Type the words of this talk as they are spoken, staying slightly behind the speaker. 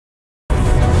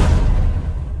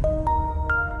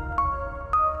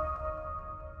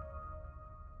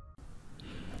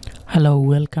Hello,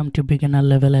 welcome to beginner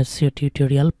level SEO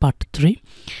tutorial part 3.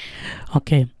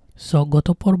 Okay, so গত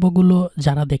পর্বগুলো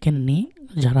যারা দেখেননি,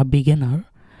 যারা বিগিনার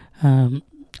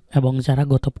এবং যারা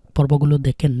গত পর্বগুলো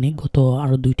দেখেননি, গত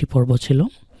আরো দুইটি পর্ব ছিল,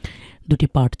 দুটি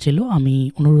পার্ট ছিল, আমি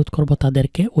অনুরোধ করব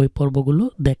তাদেরকে ওই পর্বগুলো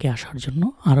দেখে আসার জন্য।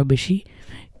 আরো বেশি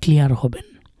ক্লিয়ার হবেন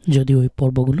যদি ওই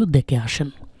পর্বগুলো দেখে আসেন।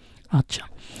 আচ্ছা,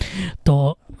 তো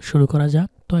শুরু করা যাক।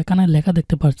 তো এখানে লেখা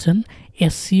দেখতে পাচ্ছেন,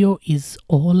 SEO is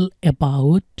all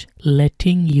about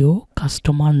letting your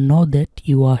customer know that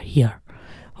you are here.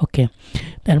 ওকে,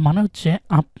 এর মানে হচ্ছে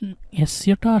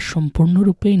SEOটা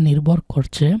সম্পূর্ণরূপেই নির্ভর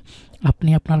করছে আপনি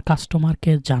আপনার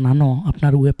কাস্টমারকে জানানো,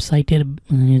 আপনার ওয়েবসাইটের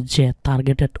যে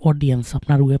টার্গেটেড অডিয়েন্স,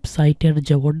 আপনার ওয়েবসাইটের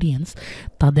যে অডিয়েন্স,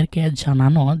 তাদেরকে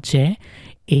জানানো যে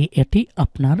এটি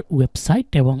আপনার ওয়েবসাইট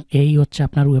এবং এই হচ্ছে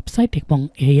আপনার ওয়েবসাইট এবং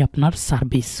এই আপনার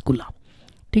সার্ভিসগুলো।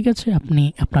 ঠিক আছে, আপনি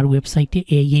আপনার ওয়েবসাইটে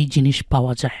এই জিনিস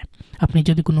পাওয়া যায়। আপনি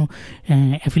যদি কোনো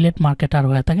অ্যাফিলিয়েট মার্কেটার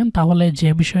হয়ে থাকেন, তাহলে যে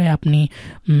বিষয়ে আপনি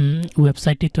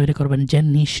ওয়েবসাইটটি তৈরি করবেন, যে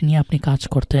নিশ নিয়ে আপনি কাজ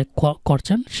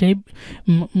করছেন, সেই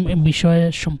বিষয়ে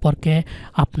সম্পর্কে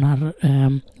আপনার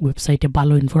ওয়েবসাইটে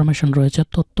ভালো ইনফরমেশন রয়েছে,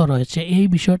 তথ্য রয়েছে, এই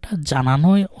বিষয়টা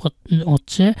জানানোই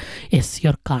হচ্ছে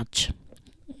এসইওর কাজ।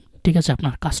 ঠিক আছে,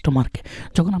 আপনার কাস্টমারকে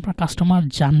যখন আপনার কাস্টমার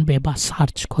জানবে বা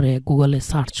সার্চ করে, গুগলে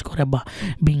সার্চ করে বা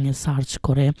বিংয়ে সার্চ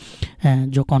করে,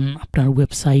 যখন আপনার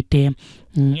ওয়েবসাইটে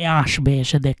আসবে,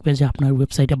 এসে দেখবে যে আপনার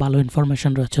ওয়েবসাইটে ভালো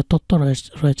ইনফরমেশন রয়েছে, তথ্য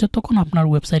রয়েছে, তখন আপনার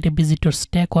ওয়েবসাইটে ভিজিটর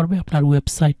স্টে করবে, আপনার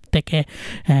ওয়েবসাইট থেকে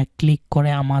ক্লিক করে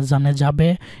আমাজনে যাবে,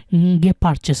 গিয়ে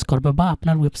পারচেস করবে, বা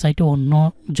আপনার ওয়েবসাইটে অন্য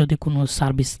যদি কোনো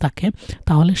সার্ভিস থাকে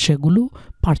তাহলে সেগুলো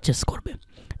পারচেস করবে।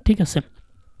 ঠিক আছে,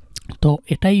 তো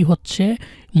এটাই হচ্ছে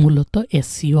মূলত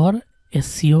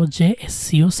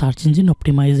এসইও সার্চ ইঞ্জিন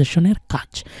অপটিমাইজেশনের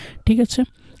কাজ। ঠিক আছে,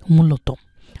 মূলত।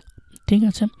 ঠিক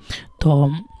আছে, তো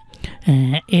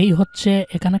এই হচ্ছে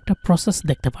এখানে একটা প্রসেস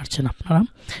দেখতে পাচ্ছেন আপনারা,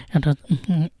 এটা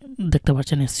দেখতে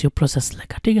পাচ্ছেন এসইও প্রসেস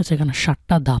লেখা। ঠিক আছে, এখানে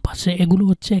 7টা ধাপ আছে। এগুলো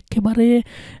হচ্ছে একেবারে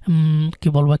কি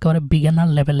বলবো, একেবারে বিগিনার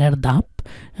লেভেলের ধাপ,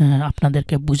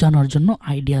 আপনাদেরকে বোঝানোর জন্য,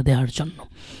 আইডিয়া দেওয়ার জন্য।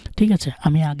 ঠিক আছে,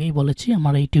 আমি আগেই বলেছি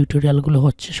আমার এই টিউটোরিয়ালগুলো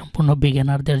হচ্ছে সম্পূর্ণ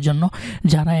বিগিনারদের জন্য।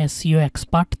 যারা এসইও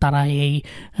এক্সপার্ট তারা এই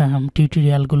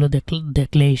টিউটোরিয়ালগুলো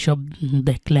দেখলে এইসব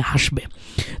দেখলে হাসবে।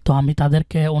 তো আমি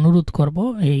তাদেরকে অনুরোধ করব,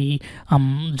 এই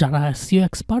যারা এসইও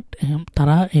এক্সপার্ট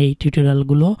তারা এই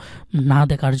টিউটোরিয়ালগুলো না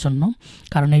দেখার জন্য,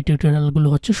 কারণ এই টিউটোরিয়ালগুলো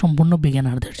হচ্ছে সম্পূর্ণ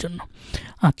বিগিনারদের জন্য।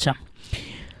 আচ্ছা,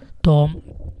 তো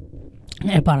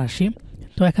এবার আসি।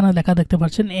 তো এখানে দেখতে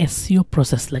পাচ্ছেন এসইও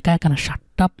প্রসেস লেখা, এখানে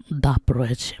 7টা ধাপ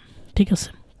রয়েছে। ঠিক আছে,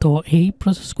 তো এই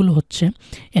প্রসেসগুলো হচ্ছে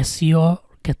এসইও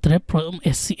ক্ষেত্রে,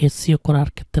 এসইও করার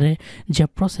ক্ষেত্রে যে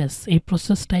প্রসেস, এই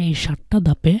প্রসেসটা এই 7টা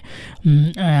ধাপে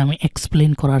আমি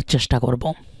এক্সপ্লেন করার চেষ্টা করব।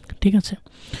 ঠিক আছে,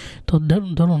 তো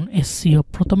ধরুন এসইও,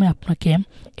 প্রথমে আপনাকে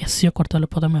এসইও করতে হলে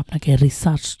প্রথমে আপনাকে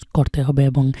রিসার্চ করতে হবে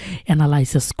এবং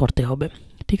অ্যানালাইসিস করতে হবে।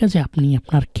 ঠিক আছে, আপনি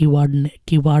আপনার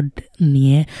কিওয়ার্ড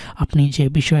নিয়ে আপনি যে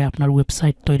বিষয়ে আপনার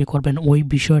ওয়েবসাইট তৈরি করবেন, ওই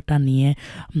বিষয়টা নিয়ে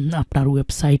আপনার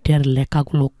ওয়েবসাইটের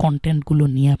লেখাগুলো, কন্টেন্টগুলো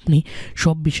নিয়ে আপনি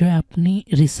সব বিষয়ে আপনি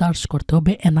রিসার্চ করতে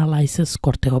হবে, অ্যানালাইসিস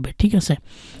করতে হবে। ঠিক আছে,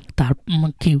 তার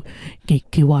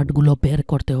কিওয়ার্ডগুলো বের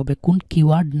করতে হবে, কোন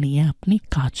কিওয়ার্ড নিয়ে আপনি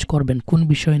কাজ করবেন, কোন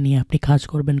বিষয় নিয়ে আপনি কাজ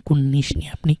করবেন, কোন নিশ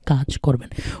নিয়ে আপনি কাজ করবেন,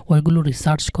 ওইগুলো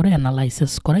রিসার্চ করে,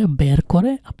 অ্যানালাইসিস করে, বের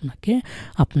করে আপনাকে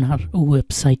আপনার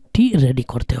ওয়েবসাইটটি রেডি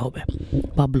করতে হবে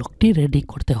বা ব্লগটি রেডি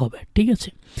করতে হবে। ঠিক আছে,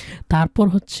 তারপর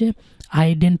হচ্ছে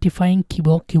আইডেন্টিফাইং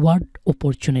কিওয়ার্ড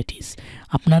অপরচুনিটিস।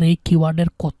 আপনার এই কিওয়ার্ডের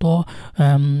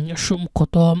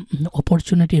কত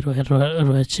অপরচুনিটি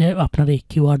রয়েছে, আপনার এই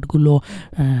কিওয়ার্ডগুলো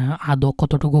আদৌ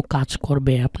কতটুকু কাজ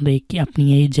করবে, আপনি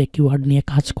এই যে কিওয়ার্ড নিয়ে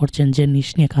কাজ করছেন, যে নিশ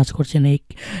নিয়ে কাজ করছেন, এই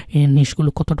নিশগুলো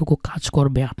কতটুকু কাজ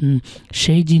করবে,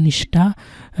 সেই জিনিসটা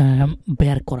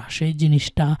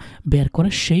বের করে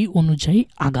সেই অনুযায়ী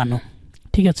আগানো।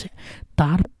 ঠিক আছে,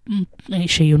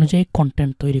 সেই অনুযায়ী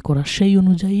কন্টেন্ট তৈরি করা, সেই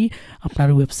অনুযায়ী আপনার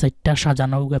ওয়েবসাইটটা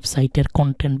সাজানো, ওয়েবসাইটের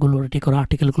কন্টেন্টগুলো রেডি করা,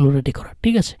 আর্টিকেলগুলো রেডি করা।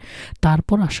 ঠিক আছে,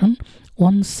 তারপর আসুন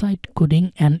on site coding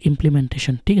and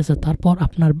implementation. ঠিক আছে, তারপর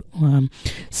আপনার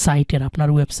আপনার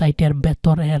ওয়েবসাইটের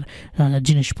ভেতরের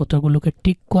জিনিসপত্রগুলোকে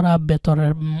ঠিক করা,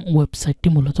 ভেতরের ওয়েবসাইটটি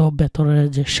মূলত ভেতরের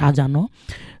যে সাজানো।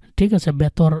 ঠিক আছে,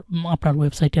 আপনার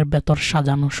ওয়েবসাইটের ভেতর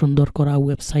সাজানো, সুন্দর করা,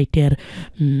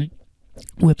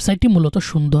 ওয়েবসাইটটি মূলত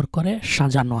সুন্দর করে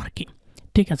সাজানো আর কি।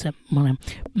 ঠিক আছে, মানে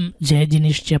যে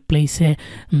জিনিস যে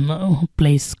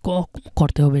প্লেস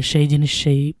করতে হবে, সেই জিনিস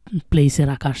সেই প্লেসে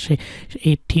রাখা,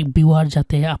 এই ঠিক ভিউয়ার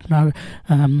যাতে আপনার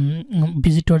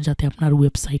ভিজিটর যাতে আপনার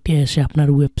ওয়েবসাইটে এসে আপনার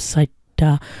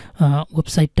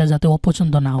ওয়েবসাইটটা যাতে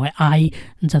অপছন্দ না হয়,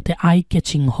 যাতে আই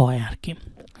ক্যাচিং হয় আর কি,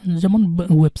 যেমন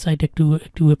ওয়েবসাইট একটি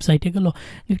ওয়েবসাইটে গেল,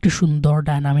 একটু সুন্দর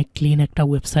ডায়নামিক ক্লিন একটা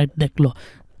ওয়েবসাইট দেখলো,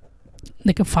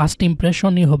 দেখে ফার্স্ট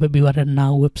ইমপ্রেশনই হবে ভিউয়ারের, না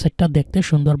ওয়েবসাইটটা দেখতে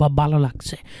সুন্দর বা ভালো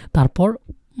লাগছে, তারপর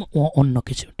অন্য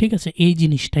কিছু। ঠিক আছে, এই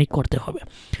জিনিসটাই করতে হবে।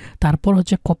 তারপর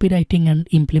হচ্ছে কপিরাইটিং অ্যান্ড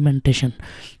ইমপ্লিমেন্টেশন।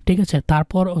 ঠিক আছে,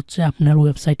 তারপর হচ্ছে আপনার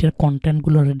ওয়েবসাইটের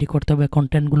কন্টেন্টগুলো রেডি করতে হবে,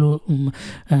 কন্টেন্টগুলো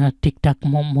ঠিকঠাক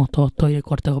মতো তৈরি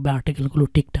করতে হবে, আর্টিকেলগুলো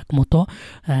ঠিকঠাক মতো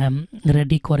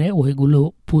রেডি করে ওইগুলো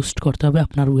পোস্ট করতে হবে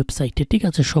আপনার ওয়েবসাইটে। ঠিক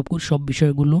আছে, সব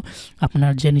বিষয়গুলো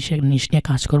আপনার যে নিশ নিয়ে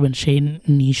কাজ করবেন সেই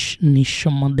নিশ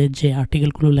সম্বন্ধে যে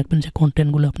আর্টিকেলগুলো লিখবেন, যে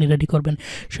কন্টেন্টগুলো আপনি রেডি করবেন,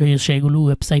 সেইগুলো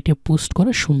ওয়েবসাইটে পোস্ট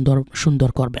করে সুন্দর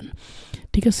করবেন।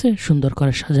 ঠিক আছে, সুন্দর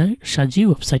করে সাজিয়ে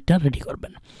ওয়েবসাইটটা রেডি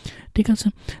করবেন। ঠিক আছে,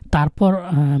 তারপর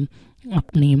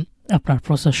আপনি আপনার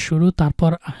প্রসেস শুরু।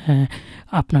 তারপর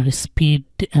আপনার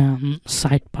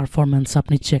সাইট পারফরমেন্স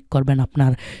আপনি চেক করবেন,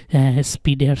 আপনার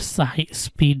স্পিড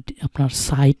আপনার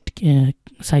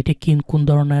সাইটে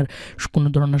কোন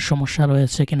ধরনের সমস্যা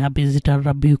রয়েছে কিনা,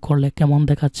 ভিজিটাররা ভিউ করলে কেমন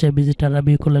দেখাচ্ছে, ভিজিটাররা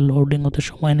ভিউ করলে লোডিং হতে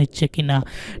সময় নিচ্ছে কিনা।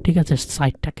 ঠিক আছে,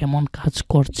 সাইটটা কেমন কাজ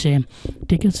করছে।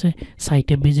 ঠিক আছে,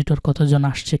 সাইটে ভিজিটর কতজন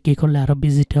আসছে, কী করলে আরও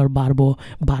ভিজিটর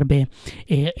বাড়বে,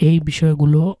 এই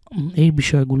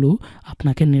বিষয়গুলো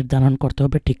আপনাকে নির্ধারণ করতে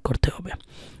হবে, ঠিক করতে হবে।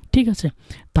 ঠিক আছে,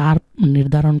 তার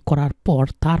নির্ধারণ করার পর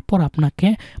তারপর আপনাকে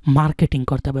মার্কেটিং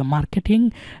করতে হবে, মার্কেটিং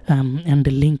অ্যান্ড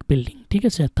লিঙ্ক বিল্ডিং। ঠিক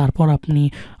আছে, তারপর আপনি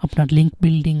আপনার লিঙ্ক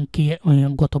বিল্ডিংকে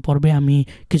গত পর্বে আমি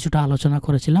কিছুটা আলোচনা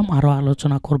করেছিলাম, আরও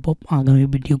আলোচনা করব আগামী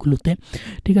ভিডিওগুলোতে।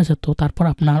 ঠিক আছে, তো তারপর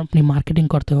আপনি মার্কেটিং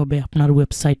করতে হবে আপনার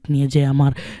ওয়েবসাইট নিয়ে, যে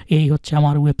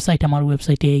আমার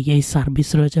ওয়েবসাইটে এই সার্ভিস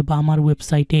রয়েছে, বা আমার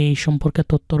ওয়েবসাইটে এই সম্পর্কে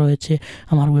তথ্য রয়েছে,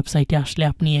 আমার ওয়েবসাইটে আসলে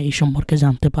আপনি এই সম্পর্কে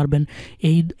জানতে পারবেন।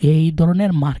 এই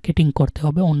ধরনের মার্কেটিং করতে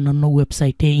হবে অন্যান্য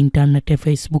ওয়েবসাইটে, ইন্টারনেটে,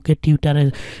 ফেসবুকে,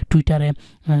 টুইটারে,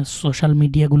 সোশ্যাল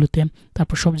মিডিয়াগুলোতে,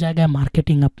 তারপর সব জায়গায়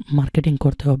মার্কেটিং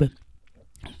করতে হবে।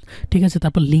 ঠিক আছে,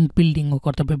 তারপর লিঙ্ক বিল্ডিংও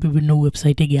করতে হবে, বিভিন্ন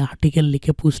ওয়েবসাইটে গিয়ে আর্টিকেল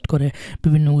লিখে পোস্ট করে,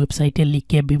 বিভিন্ন ওয়েবসাইটে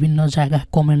লিখে, বিভিন্ন জায়গায়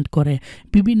কমেন্ট করে,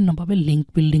 বিভিন্নভাবে লিঙ্ক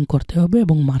বিল্ডিং করতে হবে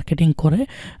এবং মার্কেটিং করে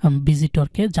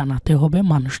ভিজিটরকে জানাতে হবে,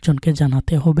 মানুষজনকে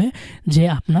জানাতে হবে যে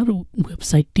আপনার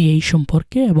ওয়েবসাইটটি এই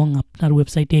সম্পর্কে, এবং আপনার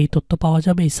ওয়েবসাইটে এই তথ্য পাওয়া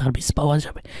যাবে, এই সার্ভিস পাওয়া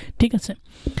যাবে। ঠিক আছে,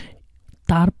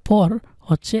 তারপর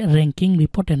হচ্ছে র্যাঙ্কিং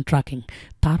রিপোর্ট অ্যান্ড ট্র্যাকিং।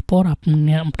 তারপর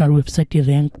আপনার ওয়েবসাইটটি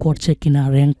র্যাঙ্ক করছে কিনা,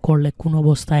 র্যাঙ্ক করলে কোন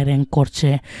অবস্থায় র্যাঙ্ক করছে,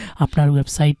 আপনার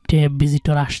ওয়েবসাইটে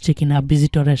ভিজিটর আসছে কিনা,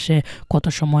 ভিজিটর এসে কত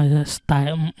সময়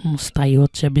স্থায়ী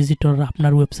হচ্ছে, ভিজিটর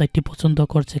আপনার ওয়েবসাইটটি পছন্দ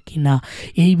করছে কিনা,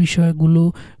 এই বিষয়গুলো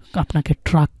আপনাকে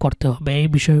ট্র্যাক করতে হবে, এই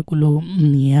বিষয়গুলো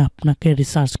নিয়ে আপনাকে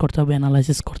রিসার্চ করতে হবে,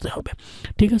 অ্যানালাইসিস করতে হবে।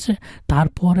 ঠিক আছে,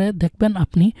 তারপরে দেখবেন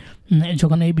আপনি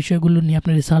যখন এই বিষয়গুলো নিয়ে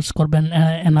আপনি রিসার্চ করবেন,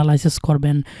 অ্যানালাইসিস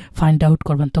করবেন, ফাইন্ড আউট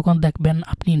করবেন, তখন দেখবেন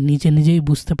আপনি নিজেই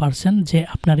বুঝতে পারছেন যে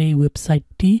আপনার এই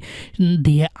ওয়েবসাইটটি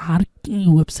দিয়ে আর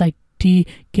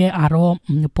ওয়েবসাইটটিকে আরও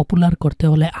পপুলার করতে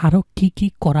হলে আরও কি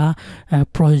করা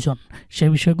প্রয়োজন, সেই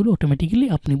বিষয়গুলো অটোমেটিক্যালি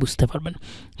আপনি বুঝতে পারবেন।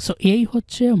 সো এই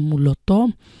হচ্ছে মূলত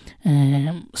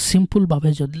সিম্পলভাবে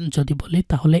যদি বলি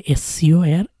তাহলে এসইও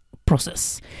এর প্রসেস।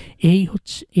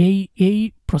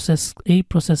 এই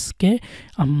প্রসেসকে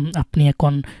আপনি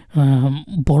এখন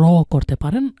বড় করতে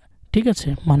পারেন। ঠিক আছে,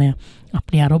 মানে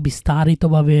আপনি আরও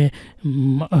বিস্তারিতভাবে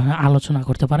আলোচনা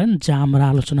করতে পারেন, যা আমরা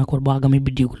আলোচনা করব আগামী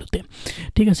ভিডিওগুলোতে।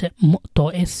 ঠিক আছে, তো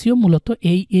এসইও মূলত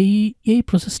এই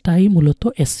প্রসেসটাই মূলত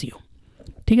এসইও।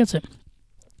 ঠিক আছে,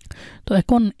 তো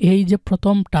এখন এই যে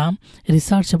প্রথমটা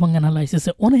রিসার্চ এবং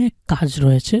অ্যানালাইসিসে অনেক কাজ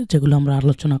রয়েছে যেগুলো আমরা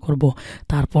আলোচনা করব,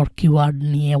 তারপর কিওয়ার্ড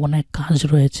নিয়ে অনেক কাজ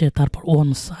রয়েছে, তারপর অন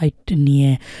সাইট নিয়ে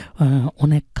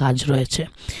অনেক কাজ রয়েছে,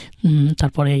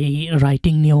 তারপরে এই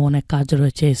রাইটিং নিয়েও অনেক কাজ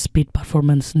রয়েছে, স্পিড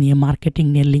পারফরমেন্স নিয়ে, মার্কেটিং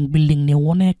নিয়ে, লিঙ্ক বিল্ডিং নিয়ে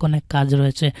অনেক কাজ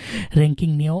রয়েছে, র্যাঙ্কিং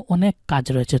নিয়েও অনেক কাজ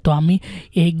রয়েছে। তো আমি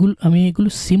এগুলো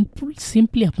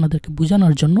সিম্পলি আপনাদেরকে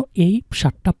বোঝানোর জন্য এই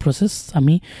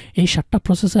 7টা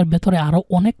প্রসেসের ভেতরে আরও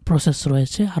অনেক প্রসেস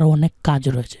রয়েছে, আরও অনেক কাজ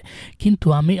রয়েছে, কিন্তু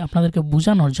আমি আপনাদেরকে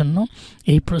বোঝানোর জন্য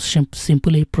এই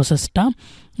প্রসেসটা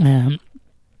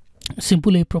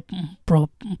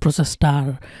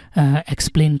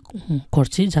এক্সপ্লেন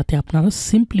করছি, যাতে আপনারা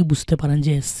সিম্পলি বুঝতে পারেন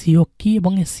যে এসইও কী,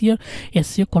 এবং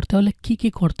এসইও করতে হলে কি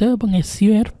করতে হবে, এবং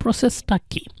এসইও এর প্রসেসটা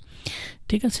কী।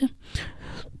 ঠিক আছে,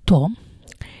 তো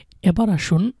এবার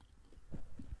আসুন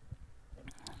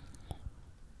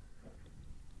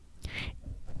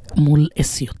মূল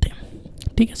এসইওতে।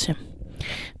 ঠিক আছে,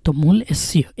 তো মূল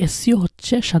এসইও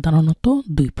হচ্ছে সাধারণত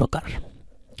 2 প্রকার।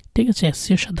 ঠিক আছে,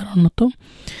 এসইও সাধারণত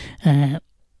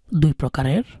 2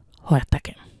 প্রকারের হয়ে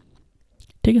থাকে।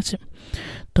 ঠিক আছে,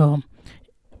 তো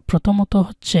প্রথমত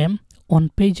হচ্ছে অন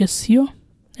পেজ এসইও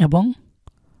এবং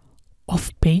অফ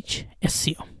পেজ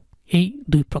এসইও, এই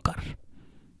 2 প্রকার।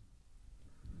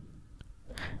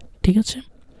 ঠিক আছে।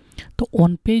 তো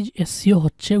অন পেজ এসইও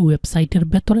হচ্ছে ওয়েবসাইটের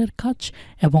ভেতরের কাজ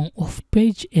এবং অফ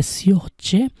পেজ এসইও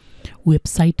হচ্ছে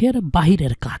ওয়েবসাইটের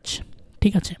বাহিরের কাজ।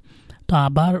 ঠিক আছে। তো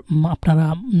আবার আপনারা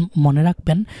মনে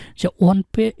রাখবেন যে অন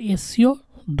পেজ এসইও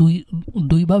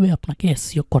দুইভাবে আপনাকে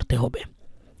এসইও করতে হবে।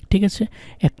 ঠিক আছে।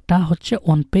 একটা হচ্ছে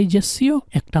অন পেজ এসইও,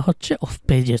 একটা হচ্ছে of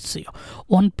page SEO.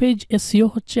 On page SEO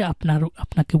হচ্ছে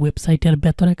আপনাকে ওয়েবসাইটের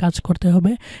ভেতরে কাজ করতে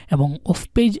হবে এবং অফ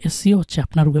পেজ এসইও হচ্ছে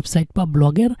আপনার ওয়েবসাইট বা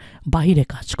ব্লগের বাইরে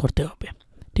কাজ করতে হবে।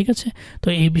 ঠিক আছে। তো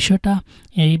এই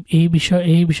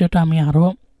বিষয়টা আমি আরও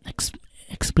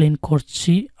এক্সপ্লেন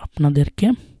করছি আপনাদেরকে।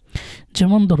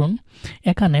 যেমন ধরুন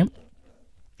এখানে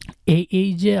এই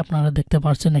যে আপনারা দেখতে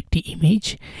পাচ্ছেন একটি ইমেজ,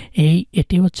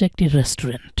 এটি হচ্ছে একটি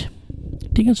রেস্টুরেন্ট।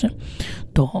 ঠিক আছে।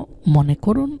 তো মনে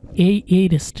করুন এই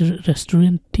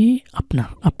রেস্টুরেন্টটি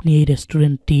আপনি এই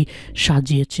রেস্টুরেন্টটি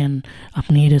সাজিয়েছেন,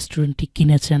 আপনি এই রেস্টুরেন্টটি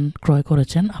কিনেছেন, ক্রয়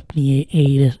করেছেন, আপনি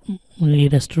এই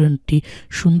রেস্টুরেন্টটি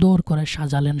সুন্দর করে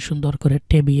সাজালেন, সুন্দর করে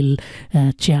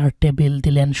চেয়ার টেবিল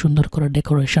দিলেন, সুন্দর করে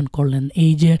ডেকোরেশন করলেন।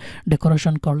 এই যে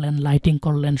ডেকোরেশন করলেন, লাইটিং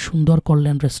করলেন, সুন্দর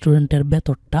করলেন রেস্টুরেন্টের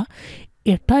ভেতরটা,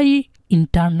 এটাই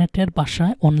ইন্টারনেটের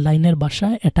ভাষায়, অনলাইনের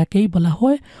ভাষায় এটাকেই বলা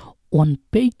হয় অন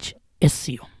পেজ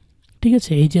এসইও। ঠিক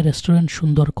আছে। এই যে রেস্টুরেন্ট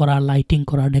সুন্দর করা, লাইটিং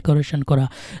করা, ডেকোরেশন করা,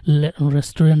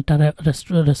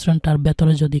 রেস্টুরেন্টটার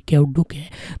ভেতরে যদি কেউ ঢুকে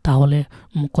তাহলে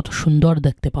কত সুন্দর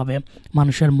দেখতে পাবে,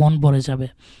 মানুষের মন ভরে যাবে,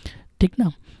 ঠিক না?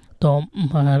 তো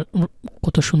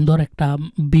কত সুন্দর একটা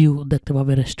ভিউ দেখতে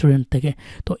পাবে রেস্টুরেন্ট থেকে।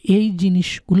 তো এই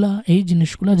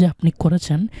জিনিসগুলা যে আপনি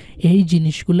করেছেন, এই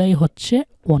জিনিসগুলাই হচ্ছে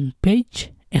অন পেজ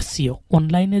এসইও।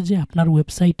 অনলাইনে যে আপনার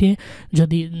ওয়েবসাইটে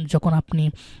যখন আপনি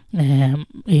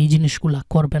এই জিনিসগুলা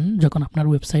করবেন, যখন আপনার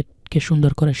ওয়েবসাইটকে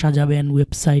সুন্দর করে সাজাবেন,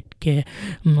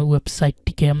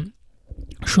 ওয়েবসাইটটিকে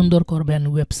সুন্দর করবেন,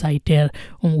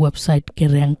 ওয়েবসাইটকে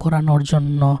র্যাঙ্ক করানোর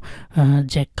জন্য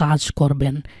যে কাজ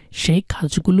করবেন, সেই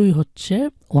কাজগুলোই হচ্ছে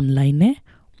অনলাইনে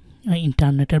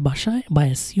ইন্টারনেটের ভাষায় বা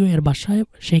এসইও এর ভাষায়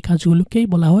সেই কাজগুলোকেই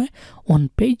বলা হয় অন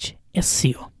পেজ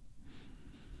এসইও।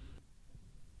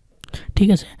 ঠিক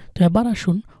আছে। তো এবার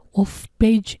আসুন অফ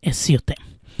পেজ এসইওতে।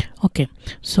 ওকে।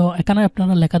 সো এখানে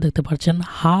আপনারা লেখা দেখতে পাচ্ছেন,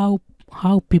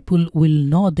 how people will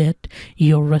know that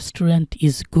your restaurant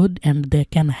is good and they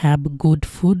can have good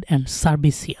food and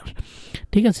service here.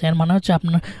 ঠিক আছে। এর মানে হচ্ছে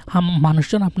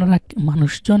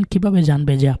মানুষজন কিভাবে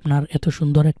জানবে যে আপনার এত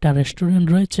সুন্দর একটা রেস্টুরেন্ট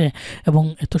রয়েছে, এবং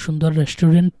এত সুন্দর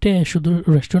রেস্টুরেন্টে শুধু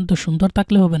রেস্টুরেন্ট তো সুন্দর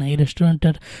থাকলে হবে না, এই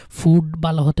রেস্টুরেন্টের ফুড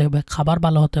ভালো হতে হবে, খাবার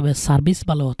ভালো হতে হবে, সার্ভিস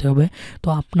ভালো হতে হবে। তো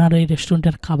আপনার এই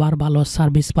রেস্টুরেন্টের খাবার ভালো,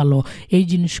 সার্ভিস ভালো, এই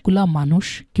জিনিসগুলা মানুষ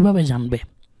কিভাবে জানবে?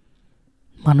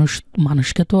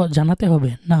 মানুষকে তো জানাতে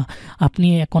হবে না। আপনি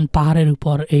এখন পাহাড়ের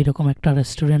উপর এইরকম একটা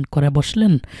রেস্টুরেন্ট করে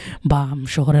বসলেন, বা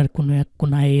শহরের কোনো এক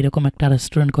কোনায় এইরকম একটা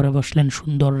রেস্টুরেন্ট করে বসলেন,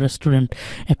 সুন্দর রেস্টুরেন্ট।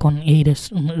 এখন এই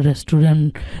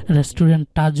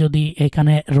রেস্টুরেন্টটা যদি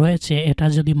এখানে রয়েছে, এটা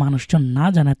যদি মানুষজন না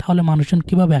জানে, তাহলে মানুষজন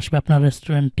কিভাবে আসবে আপনার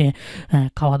রেস্টুরেন্টে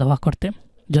খাওয়া দাওয়া করতে?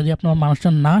 যদি আপনার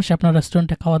মানুষজন না আসে আপনার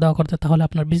রেস্টুরেন্টে খাওয়া দাওয়া করতে, তাহলে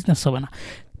আপনার বিজনেস হবে না।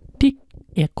 ঠিক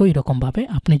একই রকমভাবে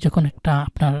আপনি যখন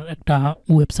আপনার একটা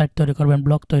ওয়েবসাইট তৈরি করবেন,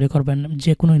 ব্লগ তৈরি করবেন,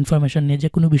 যে কোনো ইনফরমেশন নিয়ে, যে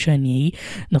কোনো বিষয় নিয়েই,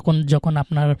 যখন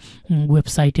আপনার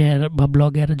ওয়েবসাইটের বা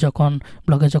ব্লগে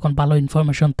যখন ভালো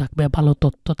ইনফরমেশন থাকবে, ভালো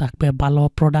তথ্য থাকবে, ভালো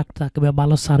প্রোডাক্ট থাকবে,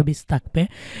 ভালো সার্ভিস থাকবে,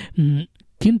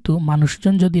 কিন্তু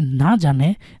মানুষজন যদি না জানে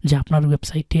যে আপনার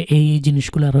ওয়েবসাইটে এই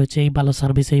জিনিসগুলো রয়েছে, এই ভালো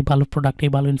সার্ভিস, এই ভালো প্রোডাক্ট,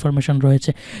 এই ভালো ইনফরমেশন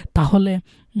রয়েছে, তাহলে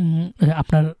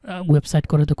আপনার ওয়েবসাইট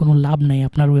করে তো কোনো লাভ নেই।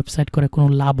 আপনার ওয়েবসাইট করে কোনো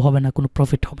লাভ হবে না, কোনো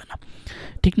প্রফিট হবে না,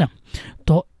 ঠিক না?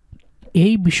 তো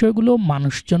এই বিষয়গুলো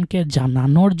মানুষজনকে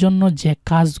জানানোর জন্য যে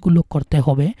কাজগুলো করতে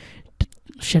হবে,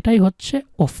 সেটাই হচ্ছে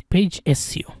অফ পেজ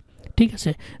এসইও। ঠিক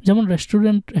আছে। যেমন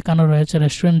রেস্টুরেন্ট এখানে রয়েছে,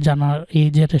 রেস্টুরেন্ট জানার, এই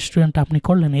যে রেস্টুরেন্টটা আপনি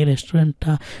করলেন, এই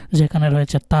রেস্টুরেন্টটা যেখানে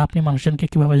রয়েছে তা আপনি মানুষজনকে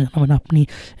কীভাবে জানাবেন? আপনি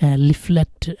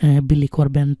লিফলেট বিলি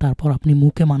করবেন, তারপর আপনি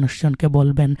মুখে মানুষজনকে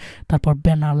বলবেন, তারপর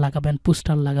ব্যানার লাগাবেন,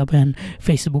 পোস্টার লাগাবেন,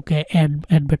 ফেসবুকে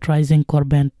অ্যাডভার্টাইজিং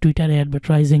করবেন, টুইটারে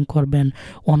অ্যাডভার্টাইজিং করবেন,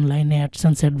 অনলাইনে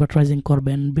অ্যাডসেন্স অ্যাডভার্টাইজিং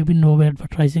করবেন, বিভিন্নভাবে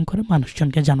অ্যাডভার্টাইজিং করে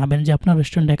মানুষজনকে জানাবেন যে আপনার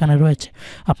রেস্টুরেন্ট এখানে রয়েছে,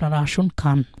 আপনারা আসুন,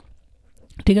 খান।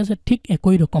 ঠিক আছে। ঠিক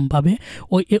একই রকমভাবে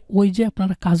ওই যে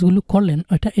আপনারা কাজগুলো করলেন,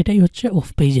 এটাই হচ্ছে অফ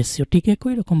পেজ এসইও। ঠিক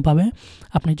একই রকমভাবে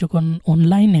আপনি যখন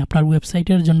অনলাইনে আপনার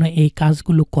ওয়েবসাইটের জন্য এই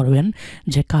কাজগুলো করবেন,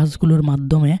 যে কাজগুলোর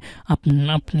মাধ্যমে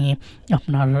আপনি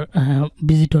আপনার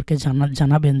ভিজিটরকে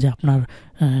জানাবেন যে আপনার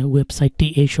ওয়েবসাইটটি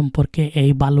এই সম্পর্কে,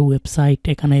 এই ভালো ওয়েবসাইট,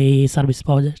 এখানে এই সার্ভিস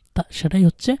পাওয়া যায়, সেটাই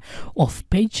হচ্ছে অফ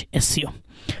পেজ এসইও।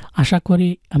 আশা করি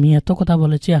আমি এত কথা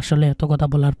বলেছি, আসলে এত কথা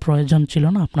বলার প্রয়োজন ছিল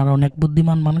না। আপনারা অনেক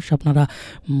বুদ্ধিমান মানুষ, আপনারা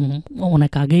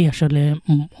অনেক আগেই আসলে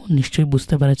নিশ্চয়ই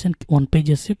বুঝতে পেরেছেন অন পেজ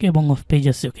এসইও কি এবং অফ পেজ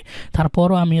এসইও কি।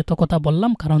 তারপরও আমি এত কথা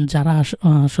বললাম কারণ যারা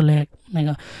আসলে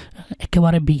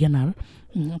একেবারে বিগিনার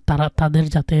তাদের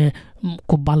যাতে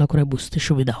খুব ভালো করে বুঝতে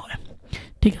সুবিধা হয়।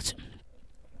 ঠিক আছে,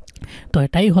 তো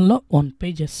এটাই হলো অন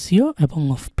পেজ এসইও এবং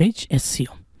অফ পেজ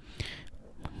এসইও।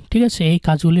 ঠিক আছে, এই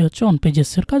কাজগুলি হচ্ছে অন পেজ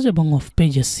এসইওর কাজ এবং অফ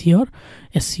পেজ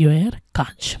এসইও এর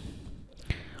কাজ।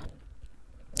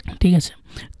 ঠিক আছে,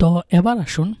 তো এবার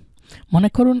আসুন, মনে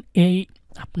করুন এই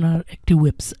আপনার একটি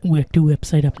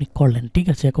ওয়েবসাইট আপনি করলেন। ঠিক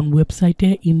আছে, এখন ওয়েবসাইটে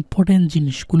ইম্পর্টেন্ট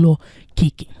জিনিসগুলো কি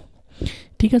কি?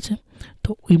 ঠিক আছে, তো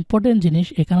ইম্পর্টেন্ট জিনিস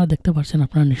এখানে দেখতে পাচ্ছেন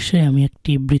আপনারা নিশ্চয়ই আমি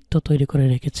একটি বৃত্ত তৈরি করে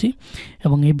রেখেছি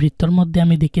এবং এই বৃত্তর মধ্যে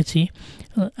আমি দেখেছি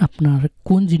আপনার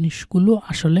কোন জিনিসগুলো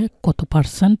আসলে কত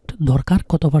পার্সেন্ট দরকার,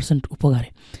 কত পার্সেন্ট উপকারী।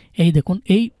 এই দেখুন,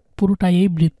 এই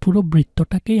পুরো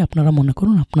বৃত্তটাকেই আপনারা মনে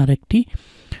করুন আপনার একটি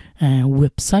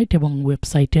ওয়েবসাইট এবং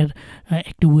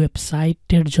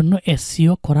ওয়েবসাইটের জন্য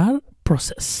এসইও করার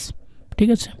প্রসেস। ঠিক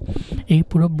আছে, এই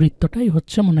পুরো বৃত্তটাই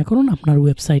হচ্ছে মনে করুন আপনার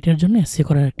ওয়েবসাইটের জন্য এসইও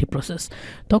করার একটি প্রসেস।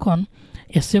 তখন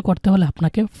এসইও করতে হলে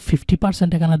আপনাকে 50%,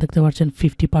 এখানে দেখতে পাচ্ছেন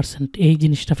 50%, এই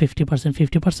জিনিসটা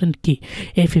 50% কি?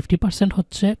 এই 50%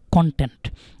 হচ্ছে কন্টেন্ট।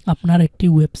 আপনার একটি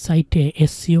ওয়েবসাইটে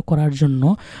এসইও করার জন্য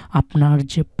আপনার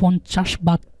যে 50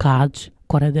 ভাগ কাজ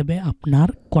করে দেবে আপনার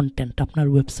কন্টেন্ট, আপনার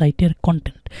ওয়েবসাইটের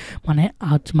কন্টেন্ট।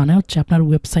 মানে হচ্ছে আপনার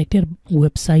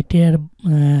ওয়েবসাইটের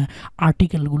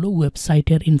আর্টিকেলগুলো,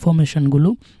 ওয়েবসাইটের ইনফরমেশনগুলো।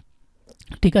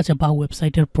 ঠিক আছে, বা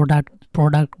ওয়েবসাইটের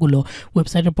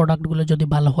প্রোডাক্টগুলো যদি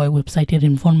ভালো হয়, ওয়েবসাইটের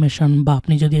ইনফরমেশন, বা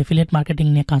আপনি যদি অ্যাফিলিয়েট মার্কেটিং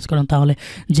নিয়ে কাজ করেন তাহলে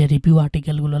যে রিভিউ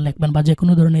আর্টিকেলগুলো লিখবেন বা যে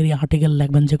কোনো ধরনের আর্টিকেল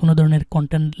লিখবেন, যে কোনো ধরনের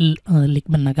কন্টেন্ট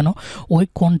লিখবেন না কেন, ওই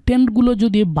কন্টেন্টগুলো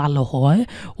যদি ভালো হয়,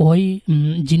 ওই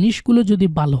জিনিসগুলো যদি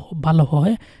ভালো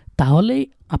হয়, তাহলেই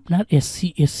আপনার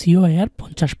এসইও এর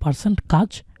 50% কাজ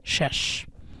শেষ।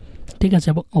 ঠিক আছে,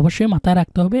 এবং অবশ্যই মাথায়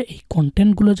রাখতে হবে এই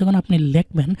কন্টেন্টগুলো যখন আপনি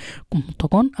লিখবেন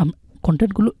তখন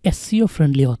কন্টেন্টগুলো এসইও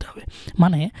ফ্রেন্ডলি হতে হবে।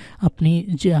 মানে আপনি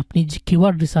যে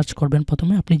কিওয়ার্ড রিসার্চ করবেন,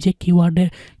 প্রথমে আপনি যে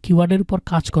কিওয়ার্ডের উপর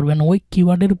কাজ করবেন, ওই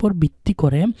কিওয়ার্ডের উপর ভিত্তি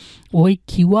করে ওই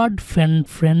কিওয়ার্ড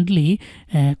ফ্রেন্ডলি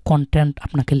কন্টেন্ট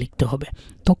আপনাকে লিখতে হবে।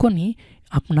 তখনই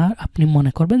আপনি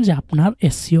মনে করবেন যে আপনার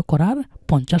এসইও করার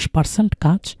 50%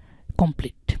 কাজ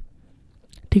কমপ্লিট।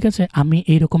 ঠিক আছে, আমি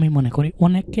এইরকমই মনে করি।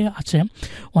 অনেকে আছে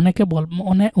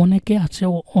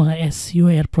এসইও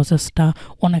এর প্রসেসটা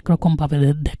অনেক রকমভাবে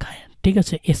দেখায়। ঠিক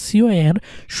আছে, এসইও এর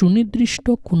সুনির্দিষ্ট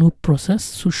কোনো প্রসেস,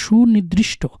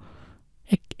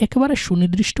 একেবারে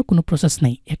সুনির্দিষ্ট কোনো প্রসেস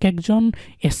নেই। একজন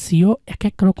এসইও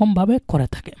এক রকমভাবে করে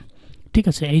থাকে। ঠিক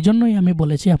আছে, এই জন্যই আমি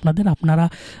বলেছি আপনারা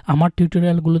আমার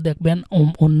টিউটোরিয়ালগুলো দেখবেন,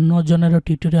 অন্য জনেরও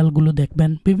টিউটোরিয়ালগুলো দেখবেন,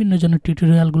 বিভিন্ন জনের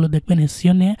টিউটোরিয়ালগুলো দেখবেন,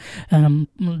 এসইও নিয়ে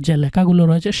যে লেখাগুলো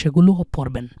রয়েছে সেগুলো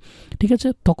পড়বেন। ঠিক আছে,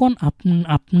 তখন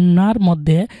আপনার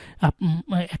মধ্যে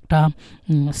একটা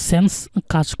সেন্স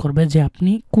কাজ করবে যে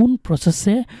আপনি কোন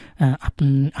প্রসেসে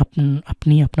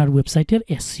আপনি আপনার ওয়েবসাইটের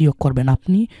এসইও করবেন।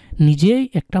 আপনি নিজেই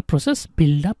একটা প্রসেস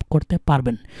বিল্ড আপ করতে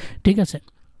পারবেন। ঠিক আছে,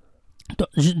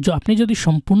 তো আপনি যদি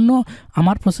সম্পূর্ণ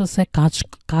আমার প্রসেসে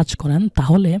কাজ করেন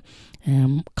তাহলে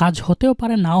কাজ হতেও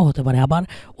পারে, নাও হতে পারে। আবার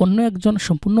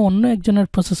সম্পূর্ণ অন্য একজনের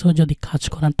প্রসেসেও যদি কাজ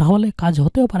করেন তাহলে কাজ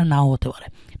হতেও পারে, নাও হতে পারে।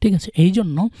 ঠিক আছে, এই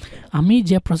জন্য আমি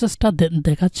যে প্রসেসটা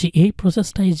দেখাচ্ছি এই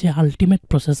প্রসেসটাই যে আলটিমেট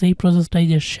প্রসেস, এই প্রসেসটাই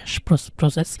যে শেষ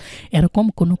প্রসেস, এরকম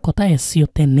কোনো কথা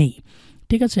এসইওতে নেই।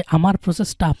 ঠিক আছে, আমার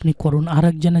প্রসেসটা আপনি করুন,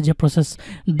 আরেকজনে যে প্রসেস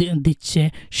দিচ্ছে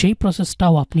সেই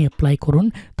প্রসেসটাও আপনি অ্যাপ্লাই করুন।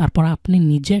 তারপর আপনি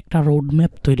নিজে একটা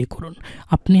রোডম্যাপ তৈরি করুন,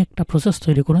 আপনি একটা প্রসেস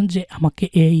তৈরি করুন যে আমাকে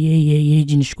এই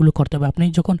জিনিসগুলো করতে হবে। আপনি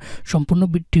যখন সম্পূর্ণ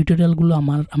টিউটোরিয়ালগুলো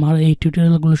আমার এই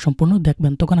টিউটোরিয়ালগুলো সম্পূর্ণ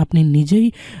দেখবেন তখন আপনি নিজেই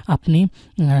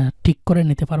ঠিক করে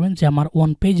নিতে পারবেন যে আমার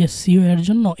অন পেজ এসইও এর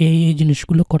জন্য এই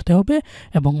জিনিসগুলো করতে হবে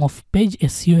এবং অফ পেজ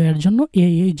এসইও এর জন্য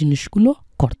এই জিনিসগুলো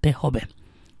করতে হবে।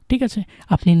 ঠিক আছে,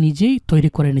 আপনি নিজেই তৈরি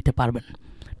করে নিতে পারবেন।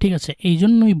 ঠিক আছে, এই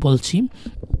জন্যই বলছি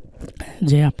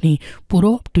যে আপনি পুরো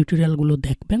টিউটোরিয়ালগুলো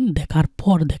দেখবেন, দেখার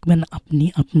পর দেখবেন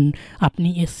আপনি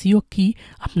এসইও কি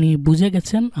আপনি বুঝে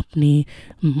গেছেন,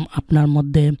 আপনার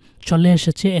মধ্যে চলে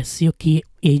এসেছে এসইও কি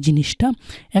এই জিনিসটা।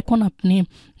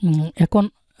 এখন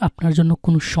আপনার জন্য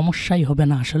কোনো সমস্যাই হবে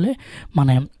না আসলে।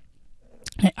 মানে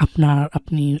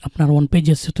আপনার ওয়ান পেজ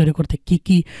এসইও তৈরি করতে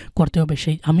কি করতে হবে,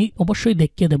 সেই আমি অবশ্যই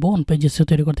দেখিয়ে দেবো। ওয়ান পেজ এসইও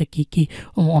তৈরি করতে কি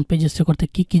ওয়ান পেজ এসইও করতে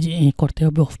কি করতে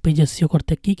হবে, অফ পেজ এসইও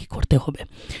করতে কি করতে হবে,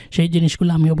 সেই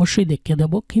জিনিসগুলো আমি অবশ্যই দেখিয়ে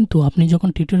দেবো। কিন্তু আপনি যখন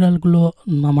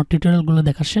আমার টিউটোরিয়ালগুলো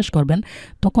দেখা শেষ করবেন,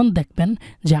 তখন দেখবেন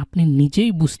যে আপনি নিজেই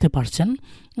বুঝতে পারছেন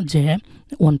যে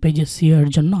ওয়ান পেজ এসইও এর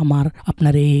জন্য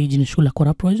আপনার এই জিনিসগুলো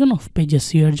করা প্রয়োজন, অফ পেজ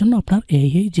এসইও এর জন্য আপনার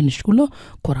এই জিনিসগুলো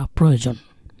করা প্রয়োজন।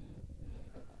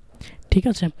 ঠিক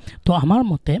আছে, তো আমার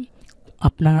মতে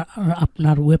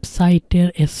আপনার ওয়েবসাইটের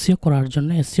এসইও করার জন্য,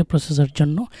 এসইও প্রসেসের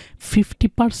জন্য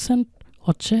 50%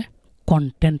 হচ্ছে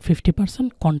কন্টেন্ট, 50%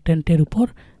 কন্টেন্টের উপর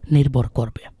নির্ভর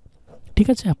করবে। ঠিক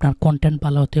আছে, আপনার কন্টেন্ট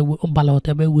ভালো হতে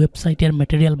হবে, ওয়েবসাইটের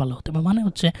ম্যাটেরিয়াল ভালো হতে হবে, মানে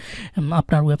হচ্ছে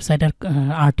আপনার ওয়েবসাইটের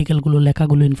আর্টিকেলগুলো,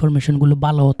 লেখাগুলো, ইনফরমেশনগুলো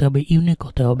ভালো হতে হবে, ইউনিক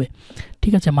হতে হবে।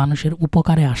 ঠিক আছে, মানুষের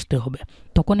উপকারে আসতে হবে।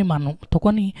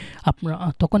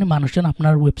 তখনই মানুষজন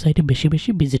আপনার ওয়েবসাইটে বেশি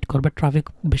ভিজিট করবে, ট্রাফিক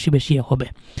বেশি হবে।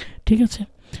 ঠিক আছে,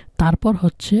 তারপর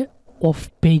হচ্ছে of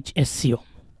page SEO.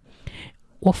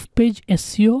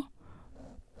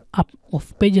 Of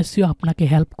page SEO আপনাকে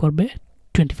হেল্প করবে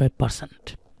 25%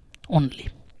 অনলি।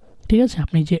 ঠিক আছে,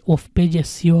 আপনি যে অফ পেজ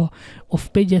এসইও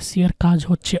এর কাজ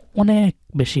হচ্ছে অনেক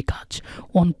বেশি কাজ।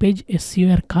 অন পেজ এসইও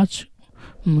এর কাজ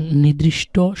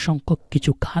নির্দিষ্ট সংখ্যক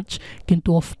কিছু কাজ, কিন্তু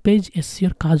অফ পেজ এসইও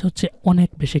এর কাজ হচ্ছে অনেক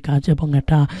বেশি কাজ,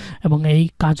 এবং এই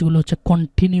কাজগুলো হচ্ছে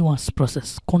কন্টিনিউয়াস প্রসেস,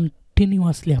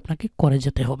 কন্টিনিউয়াসলি আপনাকে করে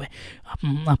যেতে হবে।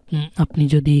 আপনি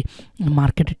যদি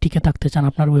মার্কেটে টিকে থাকতে চান,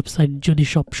 আপনার ওয়েবসাইট যদি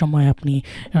সব সময় আপনি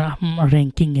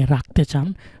র্যাঙ্কিংয়ে রাখতে চান,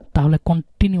 তাহলে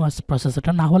কন্টিনিউয়াস প্রসেস।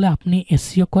 এটা না হলে আপনি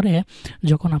এসইও করে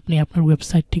যখন আপনি আপনার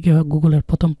ওয়েবসাইটটিকে গুগলের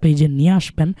প্রথম পেজে নিয়ে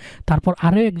আসবেন, তারপর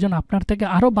আরও একজন আপনার থেকে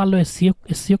আরও ভালো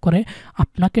এসইও করে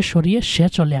আপনাকে সরিয়ে সে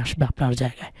চলে আসবে আপনার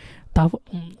জায়গায়। তা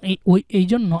এই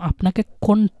জন্য আপনাকে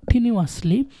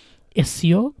কন্টিনিউয়াসলি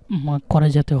এসইও করে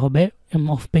যেতে হবে,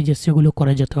 অফ পেজ এসইওগুলো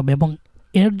করে যেতে হবে, এবং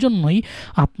এর জন্যই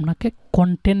আপনাকে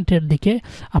কন্টেন্টের দিকে,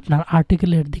 আপনার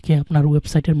আর্টিকেলের দিকে, আপনার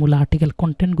ওয়েবসাইটের মূল আর্টিকেল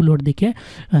কন্টেন্টগুলোর দিকে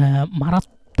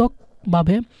মারাত্মক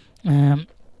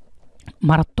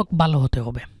ভালো হতে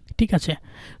হবে। ঠিক আছে,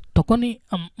 তখনই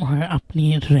আপনি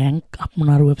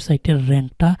আপনার ওয়েবসাইটের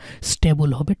র্যাঙ্কটা স্টেবল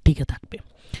হবে, টিকে থাকবে।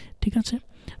 ঠিক আছে,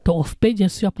 তো অফ পেজ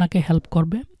এসইও আপনাকে হেল্প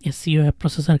করবে এসইও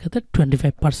প্রসেসের ক্ষেত্রে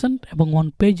 25%, এবং অন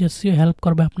পেজ এসইও হেল্প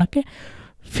করবে আপনাকে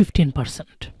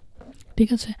 15%। ঠিক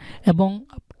আছে, এবং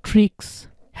ট্রিক্স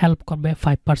হেল্প করবে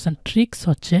 5%। ট্রিক্স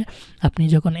হচ্ছে আপনি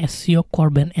যখন এসইও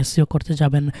করবেন, এসইও করতে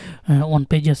যাবেন, অন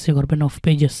পেজ এসইও করবেন, অফ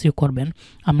পেজ এসইও করবেন,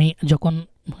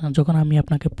 যখন আমি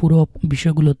আপনাকে পুরো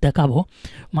বিষয়গুলো দেখাবো,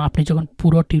 আপনি যখন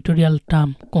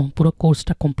পুরো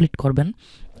কোর্সটা কমপ্লিট করবেন,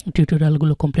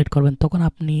 টিউটোরিয়ালগুলো কমপ্লিট করবেন, তখন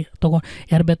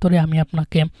এর ভেতরে আমি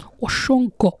আপনাকে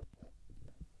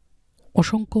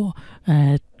অসংখ্য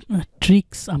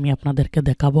ট্রিক্স আমি আপনাদেরকে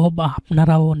দেখাবো, বা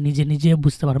আপনারাও নিজে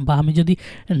বুঝতে পারবেন, বা আমি যদি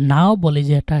নাও বলি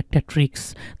যে এটা একটা ট্রিক্স,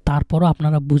 তারপরও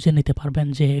আপনারা বুঝে নিতে পারবেন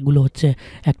যে এগুলো হচ্ছে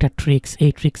একটা ট্রিক্স,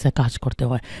 এই ট্রিক্সে কাজ করতে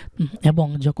হয়। এবং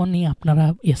যখনই আপনারা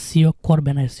এসইও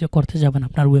করবেন, এসইও করতে যাবেন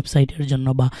আপনার ওয়েবসাইটের জন্য,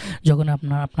 বা যখন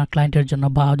আপনার ক্লায়েন্টের জন্য,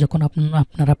 বা যখন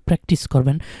আপনারা প্র্যাকটিস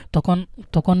করবেন,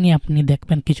 তখনই আপনি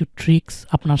দেখবেন কিছু ট্রিক্স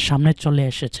আপনার সামনে চলে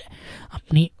এসেছে।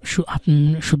 আপনি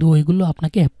শুধু ওইগুলো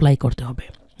আপনাকে অ্যাপ্লাই করতে হবে।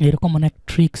 এরকম অনেক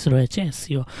ট্রিক্স রয়েছে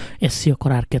এসইও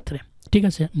করার ক্ষেত্রে। ঠিক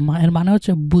আছে, এর মানে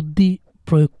হচ্ছে বুদ্ধি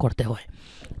প্রয়োগ করতে হয়।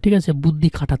 ঠিক আছে, বুদ্ধি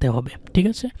খাটাতে হবে। ঠিক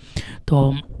আছে, তো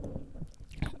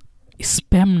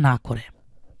স্প্যাম না করে,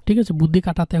 ঠিক আছে, বুদ্ধি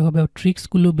কাটাতে হবে,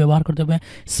 ট্রিক্সগুলো ব্যবহার করতে হবে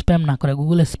স্প্যাম না করে,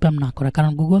 গুগল স্প্যাম না করে,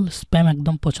 কারণ গুগল স্প্যাম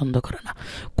একদম পছন্দ করে না,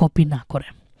 কপি না করে।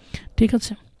 ঠিক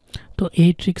আছে, তো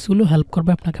এই ট্রিক্সগুলো হেল্প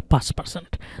করবে আপনাকে 5%।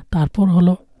 তারপর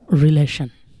হলো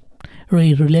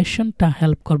রিলেশনটা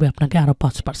হেল্প করবে আপনাকে আরও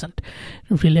 5%।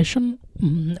 রিলেশন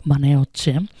মানে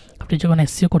হচ্ছে আপনি যখন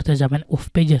এসইও করতে যাবেন, অফ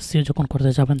পেজ এসইও যখন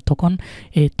করতে যাবেন,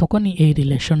 তখনই এই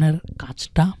রিলেশনের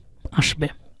কাজটা আসবে।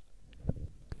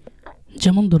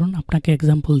 যেমন ধরুন, আপনাকে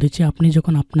এক্সাম্পল দিচ্ছি, আপনি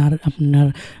যখন আপনার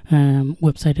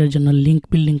ওয়েবসাইটের জন্য লিঙ্ক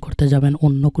বিল্ডিং করতে যাবেন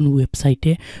অন্য কোনো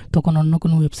ওয়েবসাইটে, তখন অন্য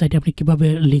কোনো ওয়েবসাইটে আপনি কিভাবে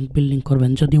লিঙ্ক বিল্ডিং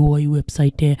করবেন, যদি ওই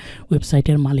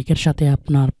ওয়েবসাইটের মালিকের সাথে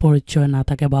আপনার পরিচয় না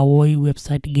থাকে, বা ওই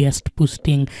ওয়েবসাইট গেস্ট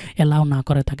পোস্টিং অ্যালাউ না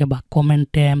করে থাকে, বা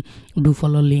কমেন্টে ডু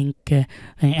ফলো লিঙ্ক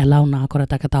অ্যালাউ না করে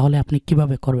থাকে, তাহলে আপনি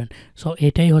কিভাবে করবেন? সো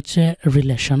এটাই হচ্ছে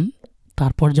রিলেশন।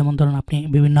 তারপর যেমন ধরুন, আপনি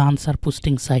বিভিন্ন আনসার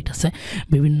পোস্টিং সাইট আছে,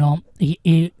 বিভিন্ন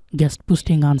গেস্ট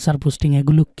পোস্টিং, আনসার পোস্টিং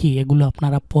এগুলো কি, এগুলো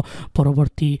আপনারা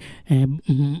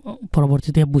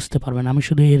পরবর্তীতে বুঝতে পারবেন। আমি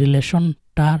শুধু এই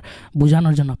রিলেশনটার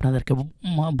বোঝানোর জন্য আপনাদেরকে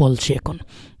বলছি এখন।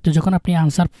 তো যখন আপনি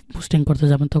আনসার পোস্টিং করতে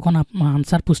যাবেন তখন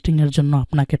আনসার পোস্টিংয়ের জন্য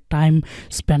আপনাকে টাইম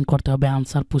স্পেন্ড করতে হবে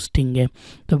আনসার পোস্টিংয়ে।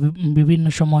 তো বিভিন্ন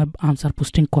সময় আনসার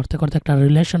পোস্টিং করতে করতে একটা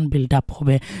রিলেশন বিল্ড আপ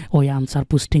হবে ওই আনসার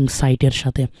পোস্টিং সাইটের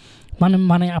সাথে।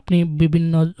 মানে আপনি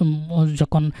বিভিন্ন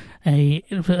যখন এই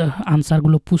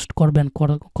আনসারগুলো পোস্ট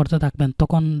করতে থাকবেন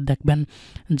তখন দেখবেন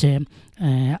যে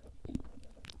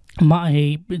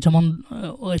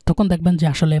তখন দেখবেন যে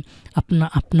আসলে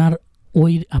আপনার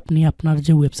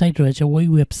যে ওয়েবসাইট রয়েছে ওই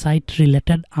ওয়েবসাইট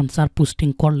রিলেটেড আনসার পোস্টিং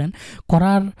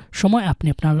করার সময় আপনি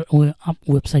আপনার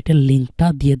ওয়েবসাইটের লিঙ্কটা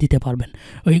দিয়ে দিতে পারবেন।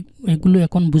 এইগুলো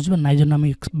এখন বুঝবেন না, এই জন্য আমি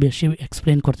বেশি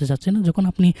এক্সপ্লেন করতে চাচ্ছি না। যখন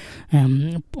আপনি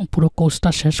পুরো কোর্সটা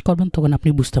শেষ করবেন তখন আপনি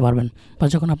বুঝতে পারবেন, বা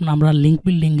যখন আমরা লিঙ্ক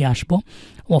বিল্ডিংয়ে আসবো,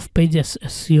 অফ পেজ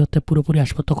এসইওতে পুরোপুরি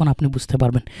আসবো, তখন আপনি বুঝতে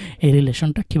পারবেন এই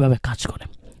রিলেশনটা কীভাবে কাজ করে।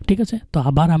 ঠিক আছে, তো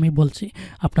আবার আমি বলছি,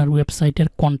 আপনার ওয়েবসাইটের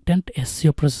কন্টেন্ট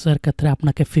এসইও প্রসেসের ক্ষেত্রে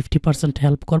আপনাকে 50%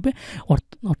 হেল্প করবে।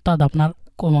 অর্থাৎ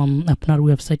আপনার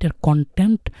ওয়েবসাইটের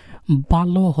কন্টেন্ট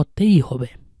ভালো হতেই হবে।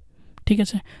 ঠিক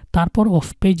আছে, তারপর অফ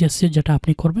পেজ এসইও যেটা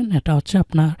আপনি করবেন এটা হচ্ছে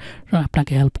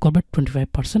আপনাকে হেল্প করবে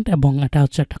 25%, এবং এটা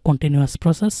হচ্ছে একটা কন্টিনিউয়াস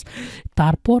প্রসেস।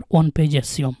 তারপর অন পেজ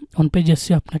এসইও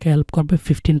আপনাকে হেল্প করবে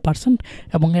 15%,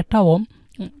 এবং এটাও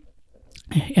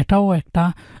একটা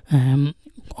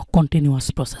কন্টিনিউয়াস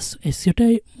প্রসেস।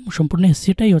 সম্পূর্ণ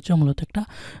এসইওটাই হচ্ছে মূলত একটা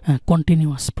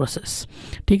কন্টিনিউয়াস প্রসেস।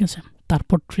 ঠিক আছে,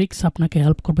 তারপর ট্রিক্স আপনাকে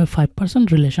হেল্প করবে 5%,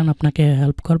 রিলেশন আপনাকে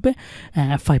হেল্প করবে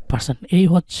 5%। এই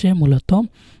হচ্ছে মূলত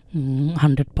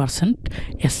 100%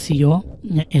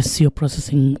 এসইও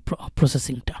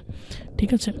প্রসেসিংটা। ঠিক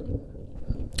আছে,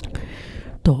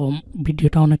 তো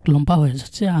ভিডিওটা অনেক লম্বা হয়ে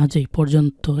যাচ্ছে, আজ এই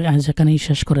পর্যন্ত, আজ এখানেই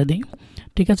শেষ করে দিই।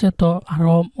 ঠিক আছে, তো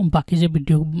আরও বাকি যে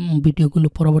ভিডিওগুলো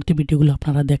পরবর্তী ভিডিওগুলো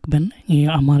আপনারা দেখবেন,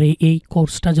 আমার এই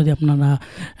কোর্সটা যদি আপনারা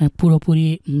পুরোপুরি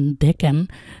দেখেন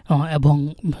এবং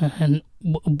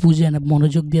বুঝেন,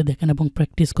 মনোযোগ দিয়ে দেখেন এবং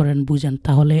প্র্যাকটিস করেন, বুঝেন,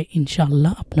 তাহলে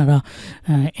ইনশাআল্লাহ আপনারা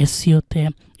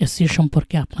এসইও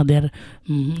সম্পর্কে আপনাদের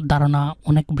ধারণা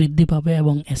অনেক বৃদ্ধি পাবে,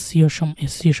 এবং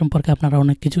এসইও সম্পর্কে আপনারা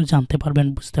অনেক কিছু জানতে পারবেন,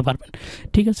 বুঝতে পারবেন।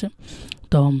 ঠিক আছে,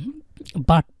 তো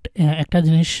বাট একটা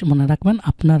জিনিস মনে রাখবেন,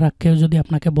 কেউ যদি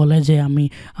আপনাকে বলে যে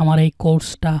আমার এই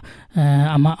কোর্সটা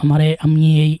আমি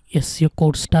এই এসইও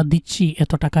কোর্সটা দিচ্ছি,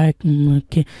 এত টাকায়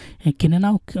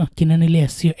কিনে নিলে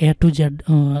এসইও A to Z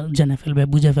জেনে ফেলবে,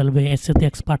 বুঝে ফেলবে, এসইওতে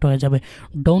এক্সপার্ট হয়ে যাবে,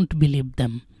 ডোন্ট বিলিভ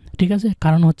দেম। ঠিক আছে,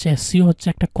 কারণ হচ্ছে এসইও হচ্ছে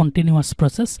একটা কন্টিনিউয়াস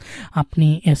প্রসেস। আপনি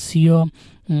এসইও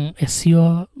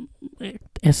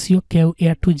কেউ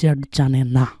A to Z জানে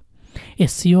না।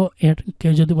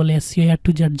 কেউ যদি বলে এসইও A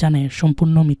to Z জানে,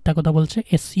 সম্পূর্ণ মিথ্যা কথা বলছে।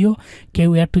 এসইও কেউ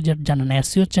A to Z জানে না।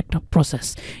 এসইও হচ্ছে একটা প্রসেস।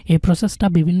 এই প্রসেসটা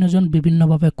বিভিন্নজন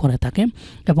বিভিন্নভাবে করে থাকে,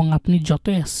 এবং আপনি যত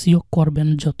এসইও করবেন,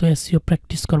 যত এসইও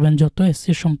প্র্যাকটিস করবেন, যত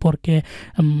এসইও সম্পর্কে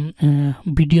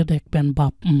ভিডিও দেখবেন বা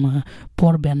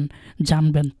পড়বেন,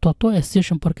 জানবেন, তত এসইও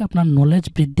সম্পর্কে আপনার নলেজ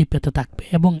বৃদ্ধি পেতে থাকবে।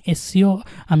 এবং এসইও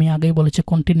আমি আগেই বলেছি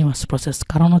কন্টিনিউয়াস প্রসেস,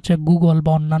 কারণ হচ্ছে গুগল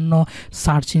বা অন্যান্য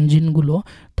সার্চ ইঞ্জিনগুলো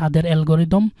তাদের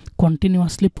অ্যালগরিদম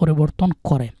কন্টিনিউয়াসলি পরিবর্তন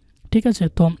করে। ঠিক আছে,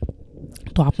 তো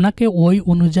আপনাকে ওই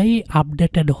অনুযায়ী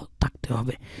আপডেটেড থাকতে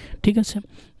হবে। ঠিক আছে,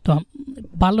 তো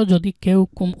ভালো যদি কেউ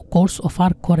কোর্স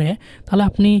অফার করে, তাহলে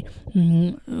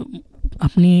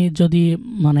আপনি যদি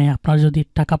আপনার যদি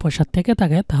টাকা পয়সা থেকে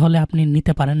থাকে তাহলে আপনি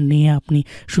নিতে পারেন, নিয়ে আপনি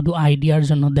শুধু আইডিয়ার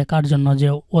জন্য, দেখার জন্য যে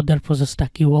ওদের প্রসেসটা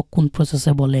কি, ও কোন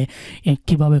প্রসেসে বলে,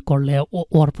 কিভাবে করলে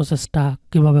ওর প্রসেসটা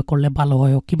কিভাবে করলে ভালো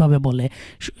হয়, ও কীভাবে বলে,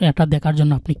 এটা দেখার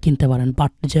জন্য আপনি কিনতে পারেন।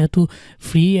 বাট যেহেতু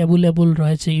ফ্রি অ্যাভেলেবল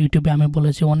রয়েছে ইউটিউবে, আমি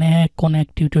বলেছি অনেক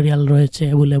টিউটোরিয়াল রয়েছে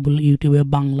অ্যাভেলেবল ইউটিউবে,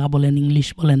 বাংলা বলেন, ইংলিশ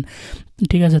বলেন।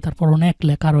 ঠিক আছে, তারপর অনেক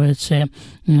লেখা রয়েছে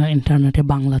ইন্টারনেটে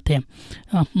বাংলাতে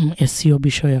এসইও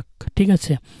বিষয়ক। ঠিক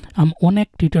আছে, অনেক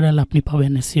টিউটোরিয়াল আপনি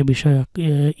পাবেন এসইও বিষয়ক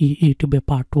ইউটিউবে,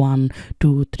 পার্ট 1,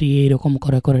 2, 3 এইরকম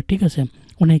করে। ঠিক আছে,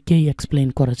 অনেকেই এক্সপ্লেন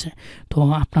করেছে। তো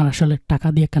আপনার আসলে টাকা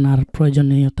দিয়ে কেনার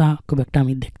প্রয়োজনীয়তা খুব একটা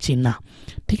আমি দেখছি না।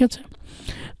 ঠিক আছে,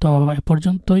 তো এ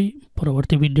পর্যন্তই।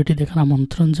 পরবর্তী ভিডিওটি দেখার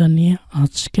আমন্ত্রণ জানিয়ে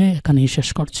আজকে এখানেই শেষ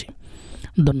করছি।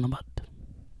 ধন্যবাদ।